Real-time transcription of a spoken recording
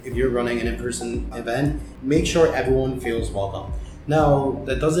if you're running an in-person event, make sure everyone feels welcome. Now,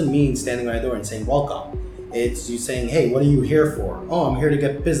 that doesn't mean standing by the door and saying welcome. It's you saying, hey, what are you here for? Oh, I'm here to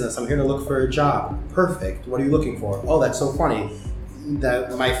get business. I'm here to look for a job. Perfect. What are you looking for? Oh, that's so funny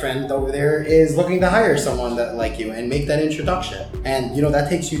that my friend over there is looking to hire someone that like you, and make that introduction. And that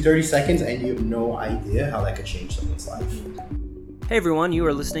takes you 30 seconds and you have no idea how that could change someone's life. Hey everyone, you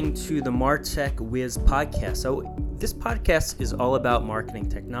are listening to the MarTech Wiz podcast. So this podcast is all about marketing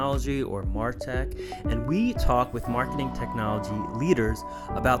technology, or MarTech, and we talk with marketing technology leaders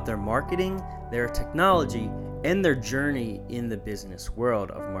about their marketing, their technology, and their journey in the business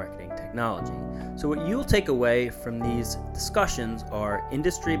world of marketing technology. So what you'll take away from these discussions are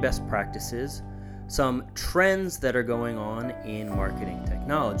industry best practices, some trends that are going on in marketing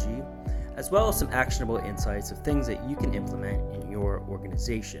technology, as well as some actionable insights of things that you can implement in your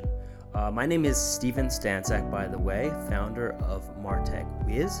organization. My name is Steven Stanczak, by the way, founder of MarTech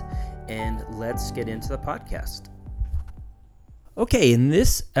Wiz, and let's get into the podcast. Okay, in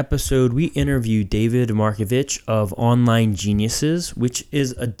this episode, we interview David Markovich of Online Geniuses, which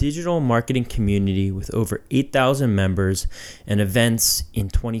is a digital marketing community with over 8,000 members and events in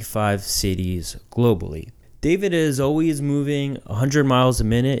 25 cities globally. David is always moving 100 miles a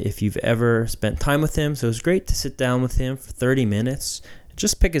minute if you've ever spent time with him, so it's great to sit down with him for 30 minutes and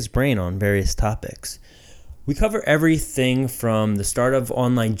just pick his brain on various topics. We cover everything from the start of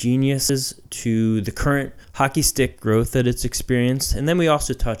Online Geniuses to the current hockey stick growth that it's experienced, and then we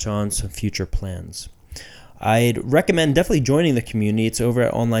also touch on some future plans. I'd recommend definitely joining the community. It's over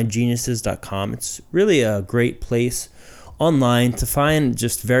at onlinegeniuses.com. It's really a great place online to find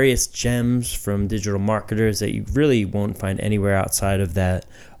just various gems from digital marketers that you really won't find anywhere outside of that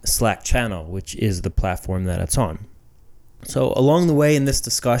Slack channel, which is the platform that it's on. So along the way in this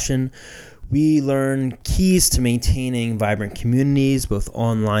discussion, we learn keys to maintaining vibrant communities, both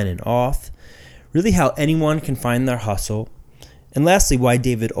online and off, really how anyone can find their hustle, and lastly, why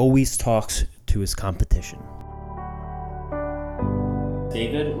David always talks to his competition.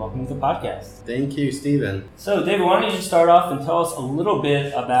 David, welcome to the podcast. Thank you, Steven. So, David, why don't you just start off and tell us a little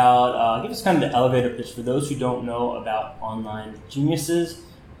bit about, give us kind of the elevator pitch for those who don't know about Online Geniuses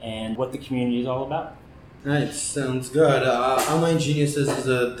and what the community is all about. All right, sounds good. Online Geniuses is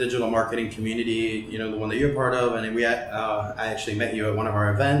a digital marketing community, the one that you're part of, and I actually met you at one of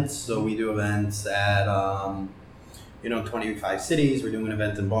our events. So we do events at 25 cities. We're doing an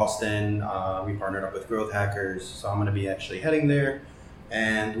event in Boston. We partnered up with Growth Hackers, so I'm going to be actually heading there.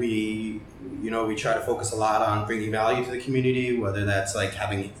 And we try to focus a lot on bringing value to the community, whether that's like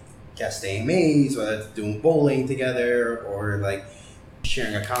having guest AMAs, whether that's doing bowling together, or like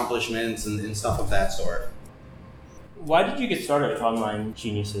sharing accomplishments and stuff of that sort. Why did you get started with Online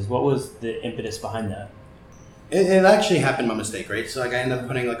Geniuses? What was the impetus behind that? It actually happened by mistake, right? So I ended up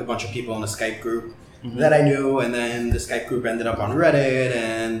putting a bunch of people in a Skype group that I knew, and then the Skype group ended up on Reddit,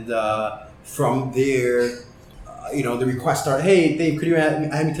 and from there, the request started, hey, Dave, could you add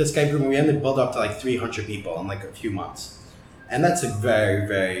me to the Skype group? And we ended up build up to 300 people in a few months. And that's a very,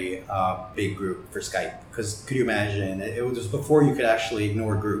 very big group for Skype, because could you imagine, it was just before you could actually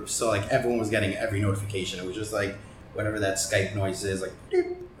ignore groups. So everyone was getting every notification. It was just whatever that Skype noise is,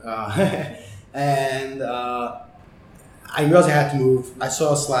 and I realized I had to move. I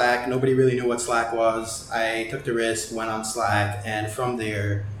saw Slack. Nobody really knew what Slack was. I took the risk, went on Slack, and from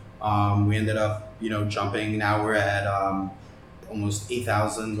there, we ended up, jumping. Now we're at almost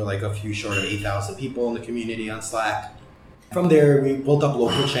 8,000. We're a few short of 8,000 people in the community on Slack. From there, we built up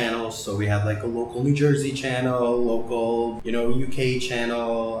local channels. So we have a local New Jersey channel, local, UK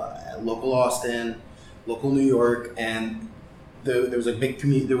channel, local Austin, local New York, and there was a big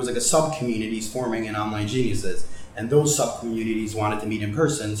community. There was a sub communities forming in Online Geniuses, and those sub communities wanted to meet in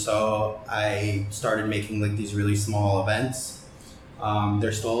person. So I started making these really small events.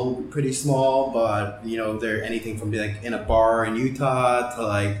 They're still pretty small, but they're anything from in a bar in Utah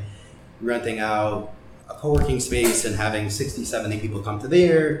to renting out a co-working space and having 60, 70 people come to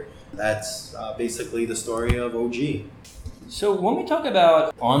there. That's basically the story of OG. So when we talk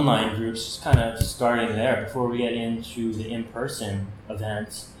about online groups, just kind of starting there before we get into the in-person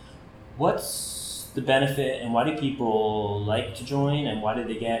events, what's the benefit and why do people like to join, and what do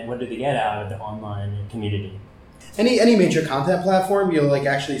they get out of the online community? Any major content platform, you'll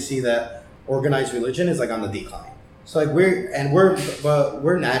actually see that organized religion is on the decline. So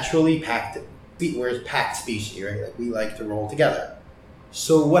we're naturally packed. We're a packed species, right? We like to roll together.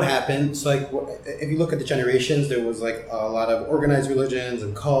 So what happened? So if you look at the generations, there was a lot of organized religions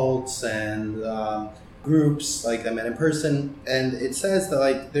and cults and groups that met in person, and it says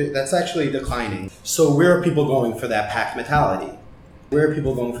that that's actually declining. So where are people going for that pack mentality? Where are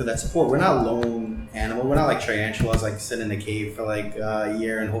people going for that support? We're not lone animal. We're not like tarantulas, like sit in a cave for like a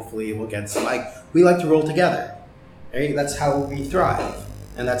year and hopefully we'll get some. Like, we like to roll together, right? That's how we thrive,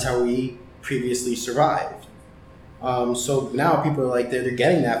 and that's how we previously survived. So now people are like, they're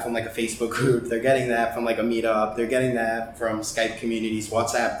getting that from like a Facebook group. They're getting that from like a meetup. They're getting that from Skype communities,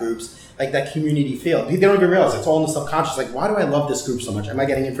 WhatsApp groups, like that community feel. They don't even realize it's all in the subconscious. Like, why do I love this group so much? Am I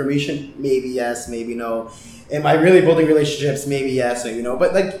getting information? Maybe yes, maybe no. Am I really building relationships? Maybe yes, or,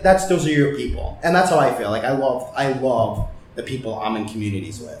 but like those are your people. And that's how I feel. Like I love the people I'm in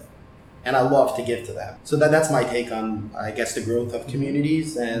communities with. And I love to give to them. So that's my take on, I guess, the growth of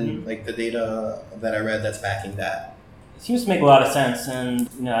communities and like the data that I read that's backing that. It seems to make a lot of sense. And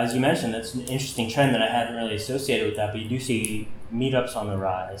as you mentioned, that's an interesting trend that I hadn't really associated with that, but you do see meetups on the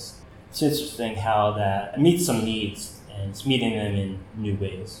rise. It's interesting how that meets some needs and it's meeting them in new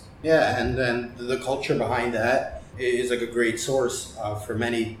ways. Yeah, and then the culture behind that is like a great source for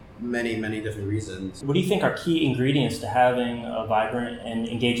many different reasons. What do you think are key ingredients to having a vibrant and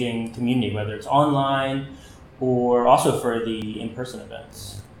engaging community, whether it's online or also for the in-person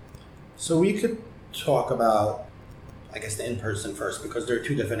events? So we could talk about, I guess, the in-person first, because they're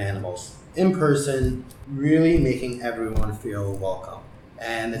two different animals. In-person, really making everyone feel welcome.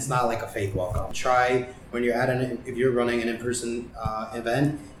 And it's not like a fake welcome. Try when you're if you're running an in-person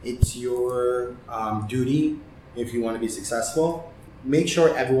event, it's your duty, if you want to be successful, make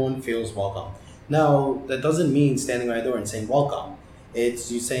sure everyone feels welcome. Now, that doesn't mean standing by the door and saying welcome.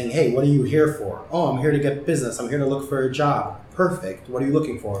 It's you saying, hey, what are you here for? Oh, I'm here to get business. I'm here to look for a job. Perfect. What are you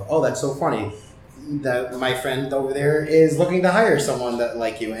looking for? Oh, that's so funny. That my friend over there is looking to hire someone that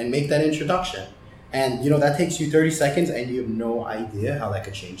like you, and make that introduction. And that takes you 30 seconds and you have no idea how that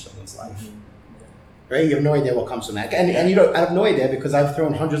could change someone's life. Mm-hmm. Right? You have no idea what comes from that. And I have no idea, because I've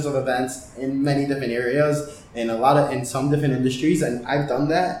thrown hundreds of events in many different areas, in some different industries, and I've done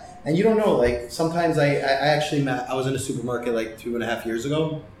that. And you don't know, like sometimes I was in a supermarket like 2.5 years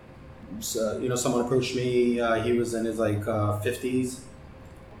ago. So, someone approached me, he was in his like 50s.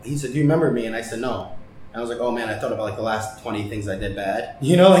 He said, do you remember me? And I said, no. And I was like, oh man, I thought about like the last 20 things I did bad.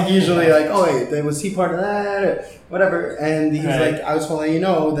 Like usually like, oh wait, was he part of that or whatever? And he's like, I was want to let you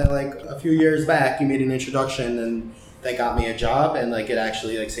know that like a few years back you made an introduction and that got me a job, and like it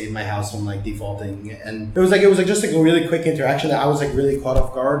actually like saved my house from like defaulting. And it was like just like a really quick interaction that I was like really caught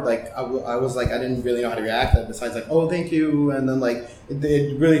off guard. Like I was like, I didn't really know how to react, besides like, oh, thank you. And then like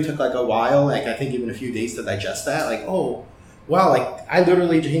it really took like a while, like I think even a few days to digest that. Like, oh, wow, like I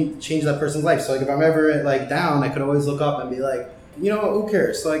literally changed that person's life. So like if I'm ever like down, I could always look up and be like, who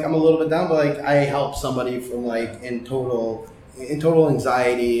cares? So like I'm a little bit down, but like I help somebody from like in total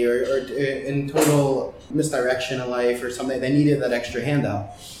anxiety or in total misdirection in life or something. They needed that extra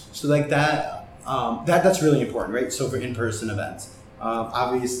handout. So like that's really important, right? So for in-person events,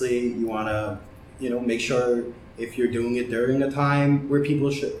 obviously you want to make sure if you're doing it during a time where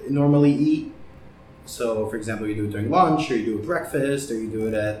people should normally eat. So, for example, you do it during lunch, or you do it breakfast, or you do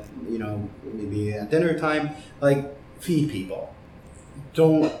it at, maybe at dinner time. Like, feed people.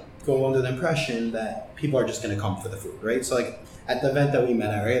 Don't go under the impression that people are just going to come for the food, right? So, like, at the event that we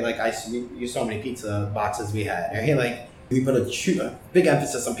met at, right? Like, you saw how many pizza boxes we had, right? Like, we put a big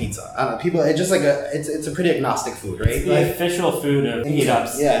emphasis on pizza. I don't know, people, it's just like it's a pretty agnostic food, right? It's the official food of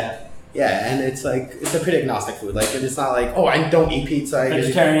meetups. Yeah, and it's a pretty agnostic food. Like, it's not like, oh, I don't eat pizza.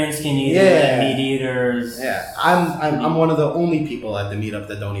 Vegetarians can eat it, meat eaters. Yeah, I'm one of the only people at the meetup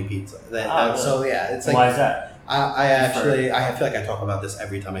that don't eat pizza. Really? So yeah, it's like. Why is that? I feel like I talk about this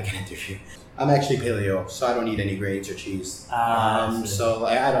every time I get interviewed. I'm actually paleo, so I don't eat any grains or cheese. So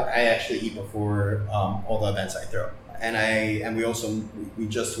like, I actually eat before all the events I throw, and we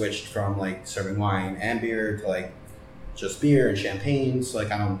just switched from like serving wine and beer to like just beer and champagne. So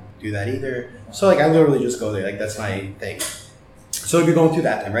like I don't do that either. So like I literally just go there. Like that's my thing. So if you're going through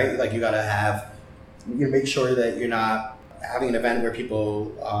that then, right? Like you gotta make sure that you're not having an event where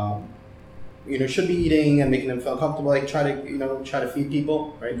people should be eating and making them feel comfortable. Like try to feed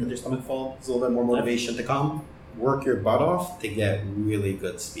people, right? Get their stomach full. It's a little bit more motivation to come. Work your butt off to get really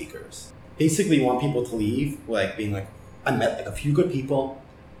good speakers. Basically, you want people to leave like being like, I met like a few good people.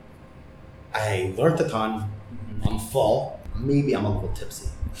 I learned a ton. I'm full. Maybe I'm a little tipsy.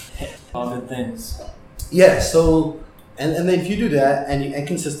 All good things. Yeah. So, and then if you do that and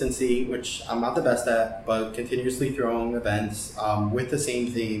consistency, which I'm not the best at, but continuously throwing events with the same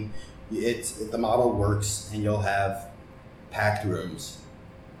theme, the model works, and you'll have packed rooms.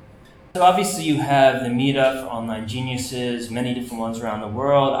 So obviously you have the meetup, Online Geniuses, many different ones around the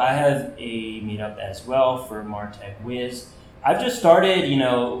world. I have a meetup as well for MarTech Wiz. I've just started,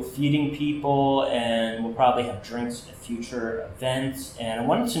 feeding people, and we'll probably have drinks at future events. And I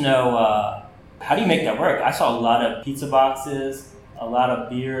wanted to know, how do you make that work? I saw a lot of pizza boxes, a lot of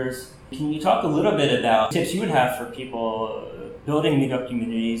beers. Can you talk a little bit about tips you would have for people building meetup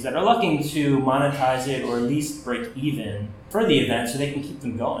communities that are looking to monetize it or at least break even for the event so they can keep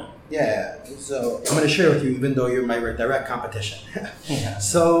them going? Yeah, so I'm going to share with you, even though you're my direct competition. Yeah.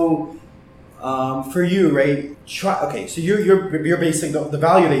 So for you, right? So you're basing the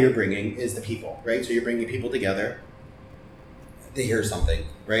value that you're bringing is the people, right? So you're bringing people together. They hear something,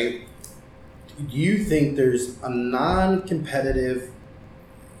 right? Do you think there's a non-competitive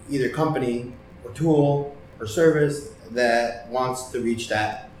either company or tool or service that wants to reach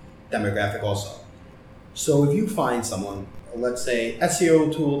that demographic also? So if you find someone, let's say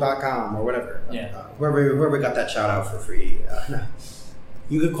SEOtool.com or whatever, whoever got that shout out for free,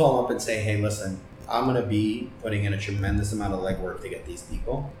 you could call them up and say, hey, listen, I'm going to be putting in a tremendous amount of legwork to get these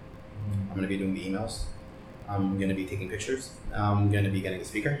people. I'm going to be doing the emails. I'm going to be taking pictures. I'm going to be getting a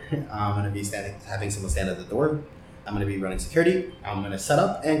speaker. I'm going to be having someone stand at the door. I'm going to be running security. I'm going to set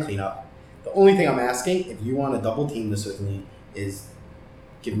up and clean up. The only thing I'm asking, if you want to double team this with me, is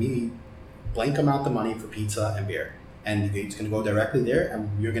give me blank amount of money for pizza and beer. And it's going to go directly there, and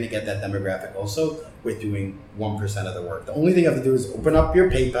you're going to get that demographic also with doing 1% of the work. The only thing you have to do is open up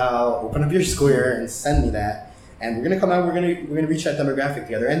your PayPal, open up your Square, and send me that. And we're going to come out, we're going to reach that demographic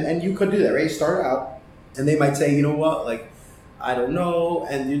together. And you could do that, right? Start out, and they might say, you know what, I don't know.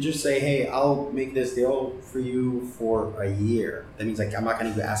 And you just say, hey, I'll make this deal for you for a year. That means I'm not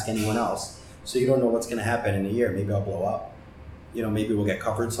going to ask anyone else. So you don't know what's going to happen in a year. Maybe I'll blow up. Maybe we'll get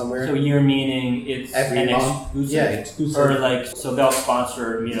covered somewhere. So you're meaning it's every month? Exclusive? Yeah, exclusive. Or so they'll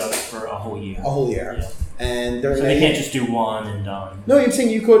sponsor meetups for a whole year. A whole year. Yeah. And so they can't just do one and done. No, I'm saying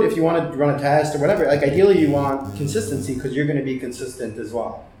you could if you want to run a test or whatever. Ideally you want consistency because you're going to be consistent as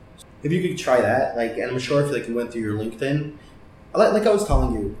well. If you could try that, and I'm sure if you went through your LinkedIn, like I was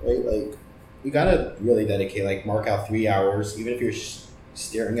telling you, right? You got to really dedicate, mark out 3 hours, even if you're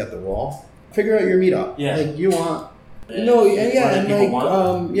staring at the wall. Figure out your meetup. Yeah. You want... what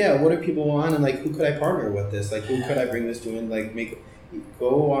do people want, and who could I partner with this? Who could I bring this to, and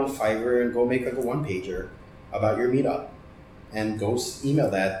go on Fiverr and go make a one pager about your meetup, and go email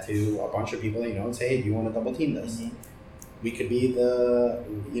that to a bunch of people and say, hey, do you want to double team this? Mm-hmm. We could be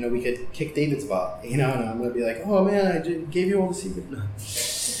we could kick David's butt, and I'm gonna be like, oh man, I gave you all the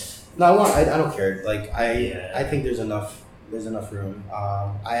secrets. No, I don't care. I think there's enough room.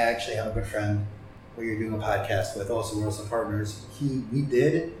 I actually have a good friend where you're doing a podcast with, also we're some partners. We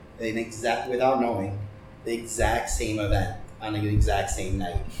did without knowing, the exact same event on the exact same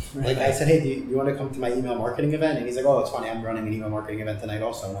night. Right. I said, hey, do you want to come to my email marketing event? And he's like, oh, it's funny, I'm running an email marketing event tonight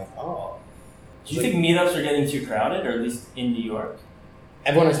also. I'm like, oh. Do you think meetups are getting too crowded, or at least in New York?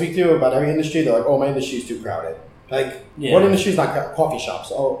 Everyone I speak to about every industry, they're like, oh, my industry is too crowded. What industry is not crowded? Coffee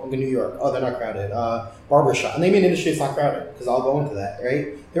shops. Oh, I'm in New York. Oh, they're not crowded. Barber shop. And they mean industry is not crowded, because I'll go into that,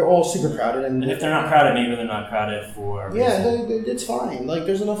 right? They're all super crowded. And if they're not crowded, maybe they're not crowded for... Yeah, it's fine.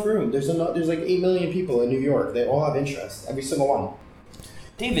 There's enough room. There's 8 million people in New York. They all have interest. Every single one.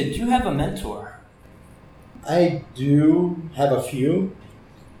 David, do you have a mentor? I do have a few.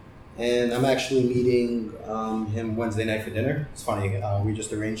 And I'm actually meeting him Wednesday night for dinner. It's funny. We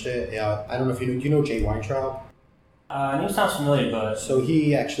just arranged it. I don't know if you know. Do you know Jay Weintraub? Name sounds familiar, but... So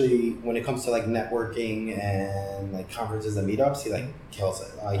he actually, when it comes to networking and conferences and meetups, he kills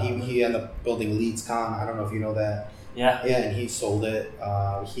it. He ended up building LeadsCon. I don't know if you know that. Yeah. Yeah, and he sold it.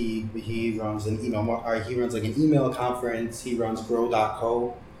 He runs an email conference. He runs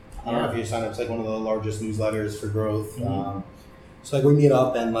grow.co. I don't know if you signed up. It's one of the largest newsletters for growth. Mm-hmm. So we meet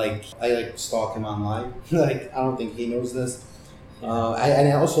up and I stalk him online. I don't think he knows this.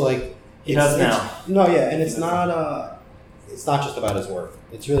 I also he does now. And it's not just about his work.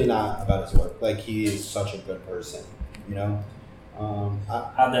 It's really not about his work. He is such a good person,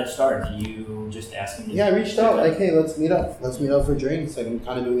 How'd that start? You just asked him? I reached out hey, let's meet up. Let's meet up for drinks. I'm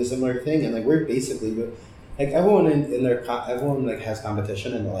kind of doing a similar thing, and we're basically everyone everyone has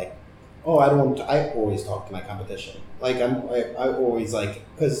competition, and they're oh, I always talk to my competition. I always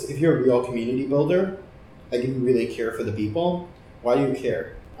because if you're a real community builder, if you really care for the people, why do you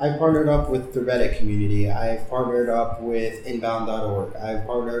care? I've partnered up with the Reddit community. I've partnered up with inbound.org. I've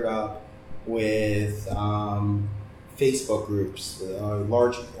partnered up with Facebook groups,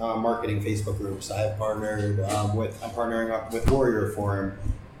 large marketing Facebook groups. I'm partnering up with Warrior Forum,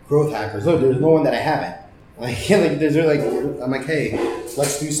 Growth Hackers. Look, there's no one that I haven't. I'm hey,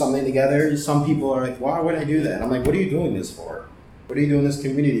 let's do something together. Some people are why would I do that? I'm what are you doing this for? What are you doing this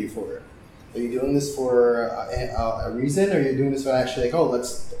community for? Are you doing this for a reason, or are you doing this for actually like, oh,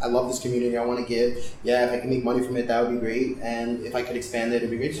 I love this community, I want to give. Yeah, if I can make money from it, that would be great. And if I could expand it,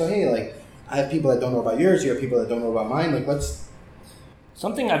 it'd be great. So hey, like, I have people that don't know about yours. You have people that don't know about mine. Like, let's.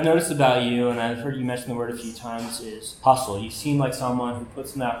 Something I've noticed about you, and I've heard you mention the word a few times, is hustle. You seem like someone who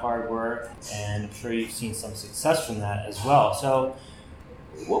puts in that hard work, and I'm sure you've seen some success from that as well. So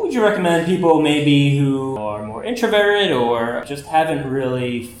what would you recommend people maybe who are more introverted or just haven't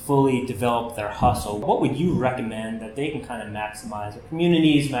really fully developed their hustle? What would you recommend that they can kind of maximize their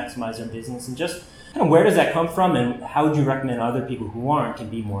communities, maximize their business, and just kind of where does that come from, and how would you recommend other people who aren't can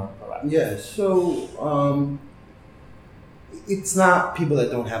be more proactive? Yeah, so it's not people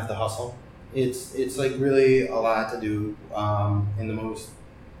that don't have the hustle. It's like really a lot to do in the most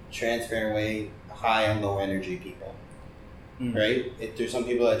transparent way, high and low energy people. Right? There's some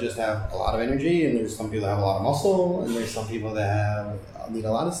people that just have a lot of energy, and there's some people that have a lot of muscle, and there's some people that need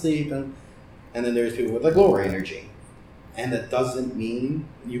a lot of sleep, and then there's people with like lower energy. And that doesn't mean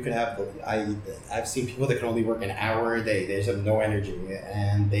you can have. I've seen people that can only work an hour a day. They just have no energy,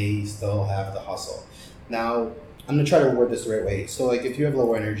 and they still have the hustle. Now, I'm gonna try to word this the right way. So, like, if you have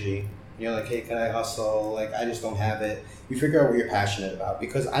low energy, you're like, hey, can I hustle? Like, I just don't have it. You figure out what you're passionate about,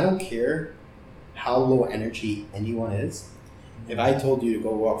 because I don't care how low energy anyone is. If I told you to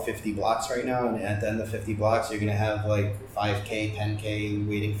go walk 50 blocks right now, and at the end of 50 blocks, you're going to have like 5K, 10K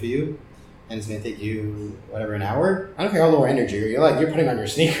waiting for you, and it's going to take you, whatever, an hour, I don't care how low energy you're putting on your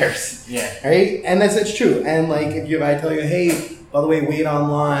sneakers. Yeah. Right? And it's true. And like, if I tell you, hey, by the way, wait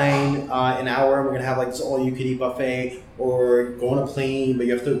online an hour, we're going to have like this all-you-can-eat buffet, or go on a plane, but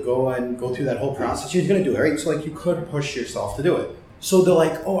you have to go through that whole process, you're going to do it, right? So like, you could push yourself to do it. So they're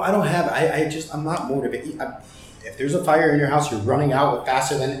like, oh, I don't have it. I'm not motivated. If there's a fire in your house, you're running out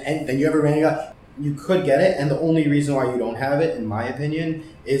faster than you ever ran out. You could get it, and the only reason why you don't have it, in my opinion,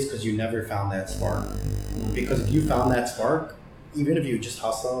 is because you never found that spark. Because if you found that spark, even if you just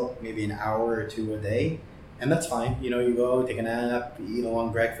hustle maybe an hour or two a day, and that's fine. You go take a nap, eat a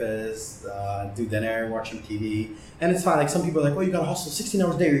long breakfast, do dinner, watch some TV, and it's fine. Like, some people are like, oh, you gotta hustle 16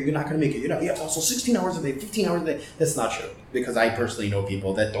 hours a day or you're not gonna make it. You have to hustle 16 hours a day, 15 hours a day. That's not true, because I personally know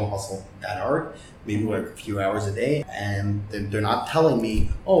people that don't hustle that hard, maybe work a few hours a day, and they're not telling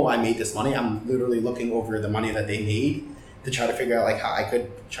me, oh, I made this money. I'm literally looking over the money that they made to try to figure out like how I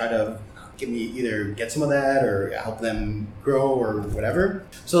could try to either get some of that or help them grow or whatever.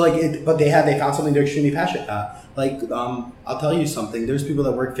 So like, but they found something they're extremely passionate about. Like, I'll tell you something. There's people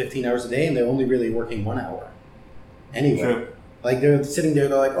that work 15 hours a day, and they're only really working 1 hour. Anyway, true. Like, they're sitting there,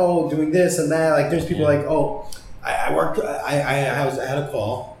 they're like, oh, doing this and that. Like, there's people like, oh, I worked. I had a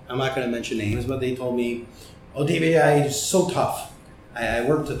call. I'm not going to mention names, but they told me, oh, David, it's so tough. I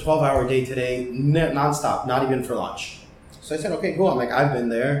worked a 12-hour day today, nonstop, not even for lunch. So I said, okay, cool. I'm like, I've been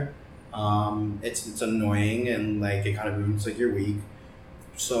there. It's annoying, and like, it kind of ruins like your week.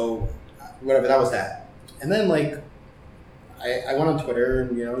 So whatever, that was that. And then like, I went on Twitter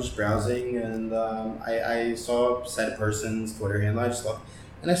and just browsing, and I saw said person's Twitter handle. I just looked,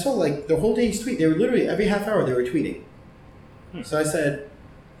 and I saw like the whole day's tweet. They were literally every half hour they were tweeting. So I said,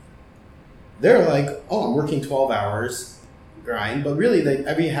 they're like, oh, I'm working 12 hours grind, but really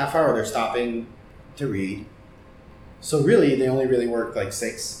every half hour they're stopping to read. So really, they only really work like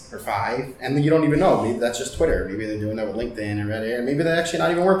 6 or 5, and then you don't even know. Maybe that's just Twitter. Maybe they're doing that with LinkedIn and Reddit, and maybe they're actually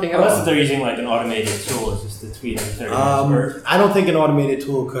not even working at all. Unless they're using like an automated tool, it's just to tweet every 30 minutes. I don't think an automated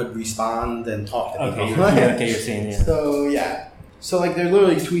tool could respond and talk to people. Okay, you're saying, yeah. So yeah, so like, they're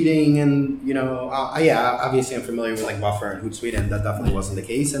literally tweeting, and obviously I'm familiar with like Buffer and Hootsuite, and that definitely wasn't the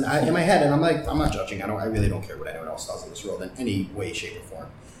case. And in my head, and I'm like, I'm not judging. I really don't care what anyone else does in this world in any way, shape, or form.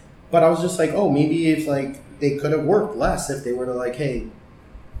 But I was just like, oh, maybe if like, they could have worked less if they were to like, hey,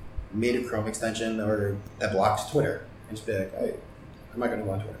 made a Chrome extension or that blocks Twitter, and just be like, hey, I'm not gonna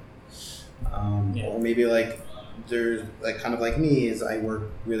go on Twitter. Or maybe like, there's like, kind of like me, is I work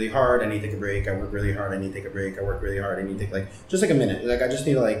really hard, I need to take a break. I work really hard, I need to take a break. I work really hard, I need to take like just like a minute. Like, I just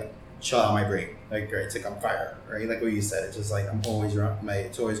need to like chill out my brain. Like, right, it's like I'm fire, right? Like what you said, it's just like I'm always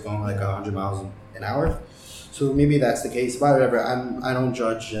it's always going like 100 miles an hour. So maybe that's the case. But whatever, I don't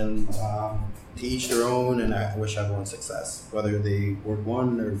judge, and to each their own, and I wish everyone success, whether they work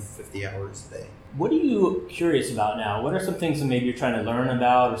 1 or 50 hours a day. What are you curious about now? What are some things that maybe you're trying to learn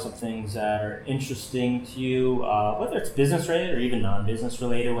about, or some things that are interesting to you, whether it's business related or even non-business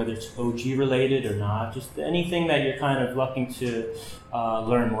related, whether it's OG related or not, just anything that you're kind of looking to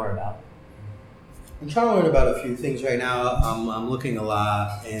learn more about? I'm trying to learn about a few things right now. I'm learning a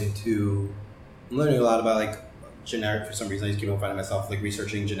lot about like generic, for some reason I just keep on finding myself like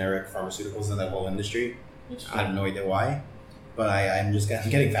researching generic pharmaceuticals in that whole industry. I have no idea why. but I'm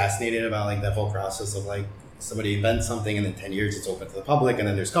getting fascinated about like that whole process of like somebody invents something and in 10 years it's open to the public, and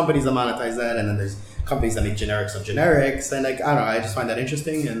then there's companies that monetize that, and then there's companies that make generics of generics, and like I don't know, I just find that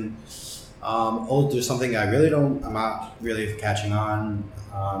interesting. And there's something I'm not really catching on,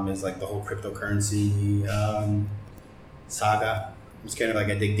 is like the whole cryptocurrency saga. I'm scared if I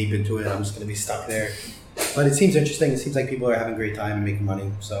dig deep into it, I'm just going to be stuck there. But it seems interesting. It seems like people are having a great time and making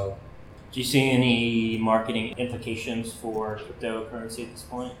money. So, do you see any marketing implications for cryptocurrency at this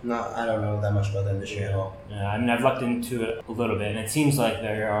point? No, I don't know that much about the industry at all. Yeah, I mean, I've looked into it a little bit, and it seems like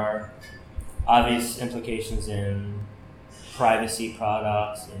there are obvious implications in privacy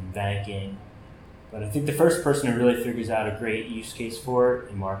products, in banking. But I think the first person who really figures out a great use case for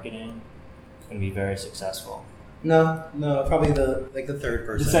it in marketing is going to be very successful. No, probably the third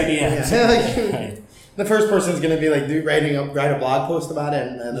person. The second, yeah. Like, the first person is going to be like write a blog post about it,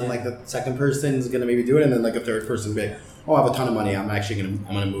 and then like the second person is going to maybe do it, and then like a third person will be like, oh, I have a ton of money, I'm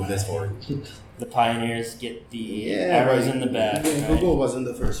gonna move this forward. The pioneers get the arrows in the back. Yeah, right? Google wasn't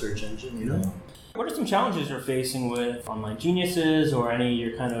the first search engine, you know. What are some challenges you're facing with online geniuses or any of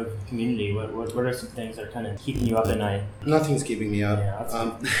your kind of community? What are some things that are kind of keeping you up at night? Nothing's keeping me up.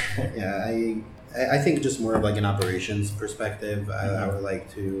 Yeah, I think just more of like an operations perspective. I would like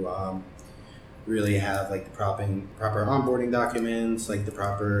to really have like the proper onboarding documents, like the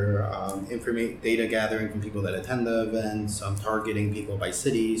proper data gathering from people that attend the events, targeting people by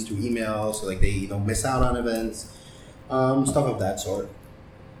cities through email so like they don't miss out on events, stuff of that sort.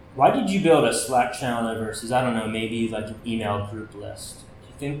 Why did you build a Slack channel versus, I don't know, maybe like an email group list? Do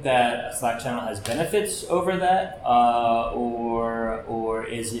you think that a Slack channel has benefits over that, or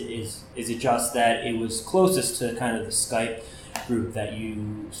is it just that it was closest to kind of the Skype group that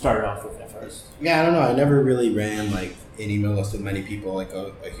you started off with at first? Yeah, I don't know. I never really ran like an email list with many people, like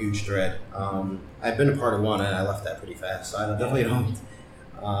a huge thread. I've been a part of one, and I left that pretty fast. So I definitely don't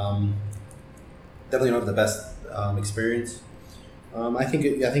have the best experience. I think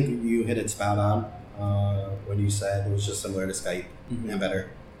you hit it spot on when you said it was just similar to Skype and better.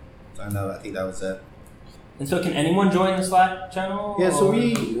 So I think that was it. And so, can anyone join the Slack channel? Yeah. So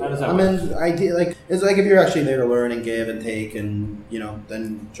how does that work? It's like if you're actually there to learn and give and take, and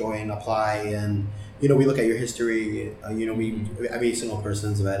then join, apply, and we look at your history. Every single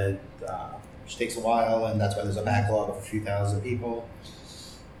person's vetted, which takes a while, and that's why there's a backlog of a few thousand people.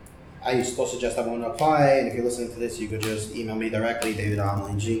 I still suggest everyone apply, and if you're listening to this, you could just email me directly, David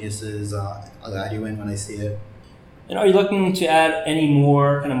Online Geniuses. I'll add you in when I see it. And are you looking to add any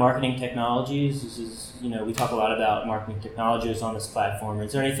more kind of marketing technologies? This is, we talk a lot about marketing technologies on this platform.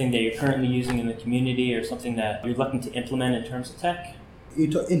 Is there anything that you're currently using in the community or something that you're looking to implement in terms of tech? You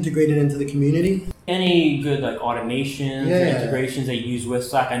integrate it into the community? Any good like automations or integrations that you use with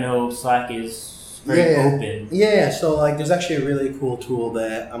Slack? I know Slack is very open. Yeah, so like there's actually a really cool tool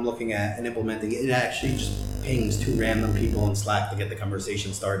that I'm looking at and implementing. It actually just pings 2 random people in Slack to get the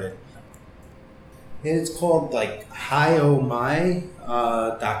conversation started. And it's called like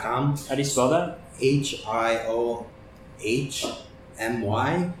hiohmy.com. How do you spell that?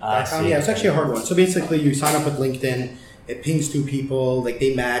 HIOHMY.com. Yeah, it's actually a hard one. So basically you sign up with LinkedIn, it pings 2 people, like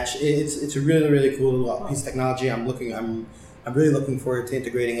they match. It's a really, really cool piece of technology. I'm really looking forward to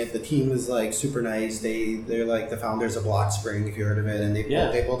integrating it. The team is like super nice. They're like the founders of Blockspring, if you heard of it, and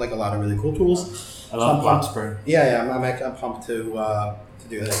they build like a lot of really cool tools. I love Blockspring. Yeah, I'm pumped to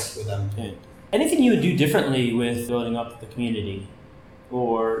do this with them. Yeah. Anything you would do differently with building up the community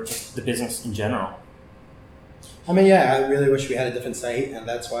or just the business in general? I mean, yeah, I really wish we had a different site, and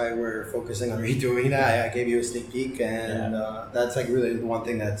that's why we're focusing on redoing that. I gave you a sneak peek, and that's like really the one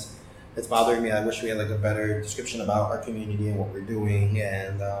thing that's bothering me. I wish we had like a better description about our community and what we're doing,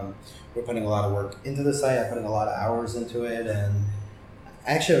 and we're putting a lot of work into the site. I'm putting a lot of hours into it, and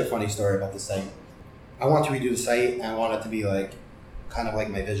I actually have a funny story about the site. I want to redo the site, and I want it to be like kind of like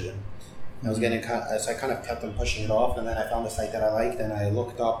my vision. I was getting so I kind of kept on pushing it off, and then I found a site that I liked, and I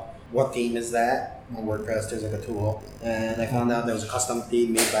looked up what theme is that on WordPress. There's like a tool, and I found out there was a custom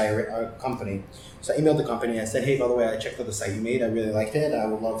theme made by a company. So I emailed the company. I said, hey, by the way, I checked out the site you made. I really liked it. I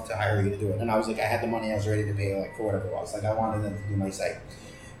would love to hire you to do it. And I was like, I had the money. I was ready to pay like for whatever it was. Like I wanted them to do my site.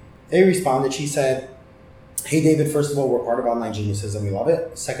 They responded. She said, hey, David, first of all, we're part of Online Geniuses and we love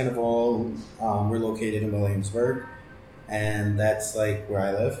it. Second of all, we're located in Williamsburg, and that's like where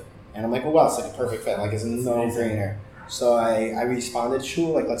I live. And I'm like, oh, wow, it's like a perfect fit. Like, it's a no-brainer. So I responded,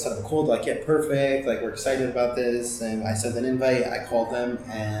 sure, like, let's set up a call. Like, yeah, perfect. Like, we're excited about this. And I sent an invite. I called them,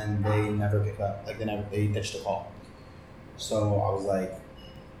 and they never picked up. Like, they ditched the call. So I was like,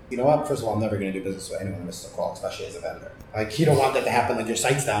 You know what? First of all, I'm never going to do business with anyone who misses a call, especially as a vendor. Like, you don't want that to happen. Like, your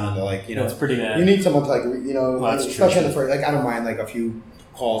site's down and they're like, That's pretty bad. You need someone to, like, especially true. in the first, like, I don't mind, like, a few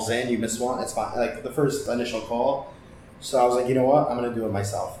calls in, you miss one, it's fine. Like, the first initial call. So I was like, you know what? I'm going to do it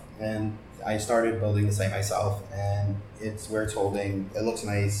myself. And I started building the site myself, and it's where it's holding. It looks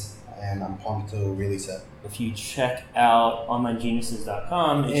nice, and I'm pumped to release it. If you check out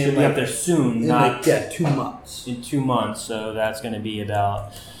onlinegeniuses.com, it should be up there soon. Not 2 months. In 2 months, so that's going to be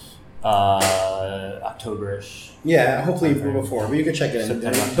about October-ish. Yeah, hopefully before, but you can check it in.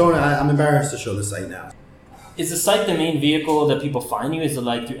 I'm embarrassed to show the site now. Is the site the main vehicle that people find you? Is it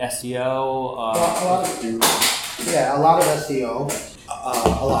like through SEO? A lot of SEO.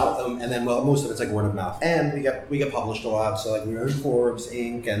 A lot of them, and then most of it's like word of mouth. And we get published a lot, so like we're in Forbes,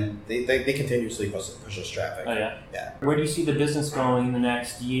 Inc., and they continuously push us traffic. Oh yeah. Yeah. Where do you see the business going in the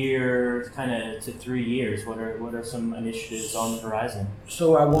next year, kind of to 3 years? What are some initiatives on the horizon?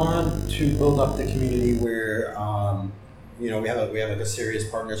 So I want to build up the community where we have like a serious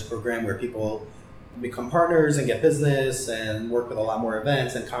partners program where people become partners and get business and work with a lot more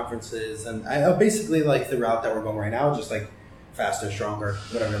events and conferences, and I basically like the route that we're going right now, just like faster, stronger,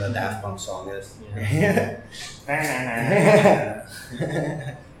 whatever the Daft Punk song is. Yeah.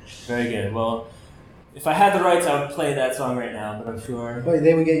 Very good. Well, if I had the rights, I would play that song right now, but I'm sure. But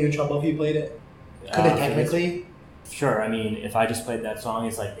they would get you in trouble if you played it. Could it technically? Sure. I mean, if I just played that song,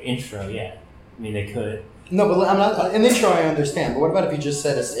 it's like the intro. Yeah. I mean, they could. No, but I'm not. An intro, I understand. But what about if you just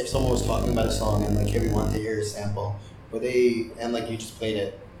said if someone was talking about a song and like, hey, we want to hear a sample, but you just played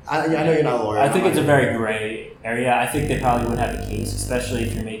it. I know you're not a lawyer. I think it's a very gray area. I think they probably would have a case, especially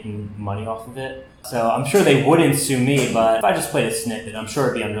if you're making money off of it. So I'm sure they wouldn't sue me, but if I just played a snippet, I'm sure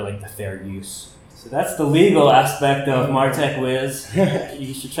it'd be under like the fair use. So that's the legal aspect of MarTech Wiz.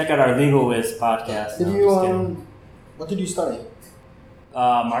 You should check out our Legal Wiz podcast. What did you study?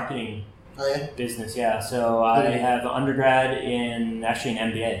 Marketing. Oh, yeah? Business, yeah. So I have an undergrad an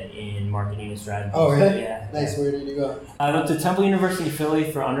MBA in marketing and strategy. Oh, really? Yeah. Nice. Where did you go? I went to Temple University in Philly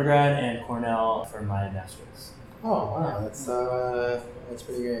for undergrad and Cornell for my master's. Oh, wow. That's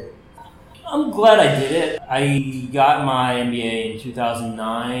pretty great. I'm glad I did it. I got my MBA in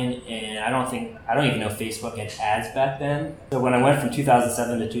 2009, and I don't even know Facebook had ads back then. So when I went from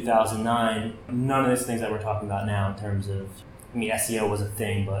 2007 to 2009, none of these things that we're talking about now in terms of, SEO was a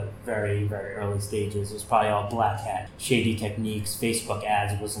thing, but very, very early stages. It was probably all black hat, shady techniques. Facebook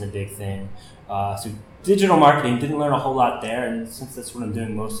ads wasn't a big thing. So digital marketing, didn't learn a whole lot there, and since that's what I'm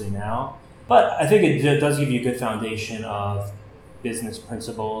doing mostly now. But I think it does give you a good foundation of business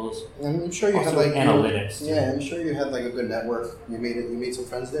principles. And I'm sure you had analytics. I'm sure you had like a good network. You made some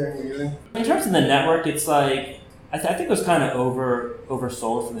friends there when you were there. In terms of the network, it's like I think it was kind of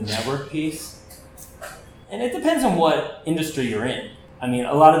oversold for the network piece. And it depends on what industry you're in. I mean,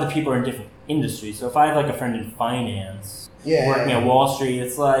 a lot of the people are in different industries. So if I have like a friend in finance, working at Wall Street,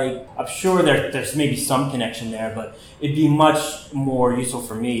 it's like, I'm sure there's maybe some connection there, but it'd be much more useful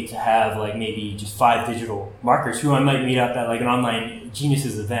for me to have like maybe just 5 digital marketers who I might meet up at like an online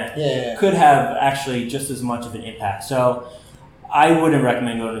geniuses event. Could have actually just as much of an impact. So I wouldn't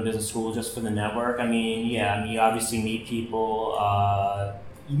recommend going to business school just for the network. You obviously meet people.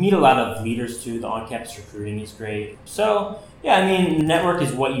 You meet a lot of leaders too. The on-campus recruiting is great. So, network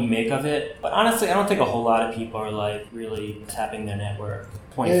is what you make of it. But honestly, I don't think a whole lot of people are like really tapping their network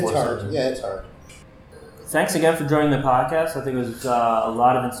 24/7. It's hard. Thanks again for joining the podcast. I think it was a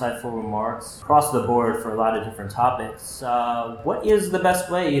lot of insightful remarks across the board for a lot of different topics. What is the best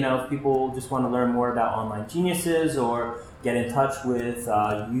way, if people just want to learn more about Online Geniuses or get in touch with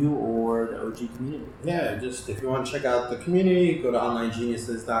you or the OG community? Yeah, just if you want to check out the community, go to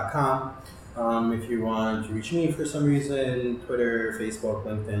onlinegeniuses.com. If you want to reach me for some reason, Twitter, Facebook,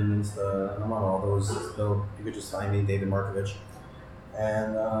 LinkedIn, Insta, I'm on all those. So you could just find me, David Markovich.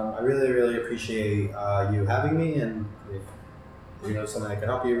 And I really, really appreciate you having me. And if you know something that can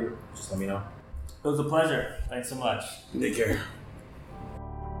help you, just let me know. It was a pleasure. Thanks so much. Take care.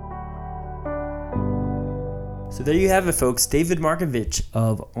 So there you have it, folks. David Markovich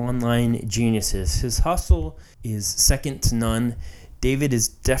of Online Geniuses. His hustle is second to none. David is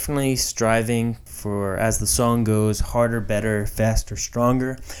definitely striving for, as the song goes, harder, better, faster,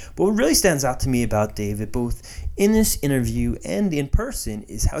 stronger. But what really stands out to me about David, both in this interview and in person,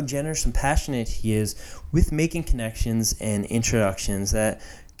 is how generous and passionate he is with making connections and introductions that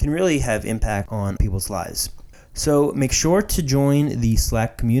can really have impact on people's lives. So make sure to join the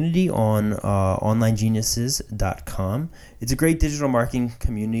Slack community on onlinegeniuses.com. It's a great digital marketing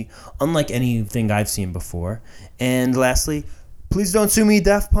community, unlike anything I've seen before. And lastly, please don't sue me,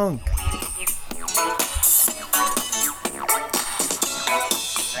 Daft Punk.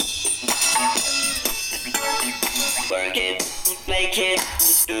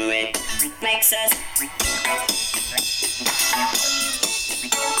 makes us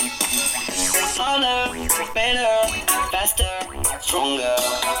harder, better, faster, stronger.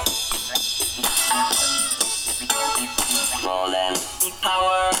 More than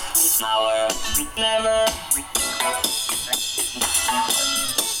power, power, never.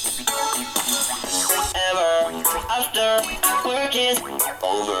 Ever after work is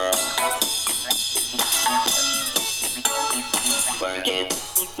over. Work it,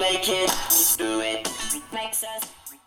 make it, do it, makes us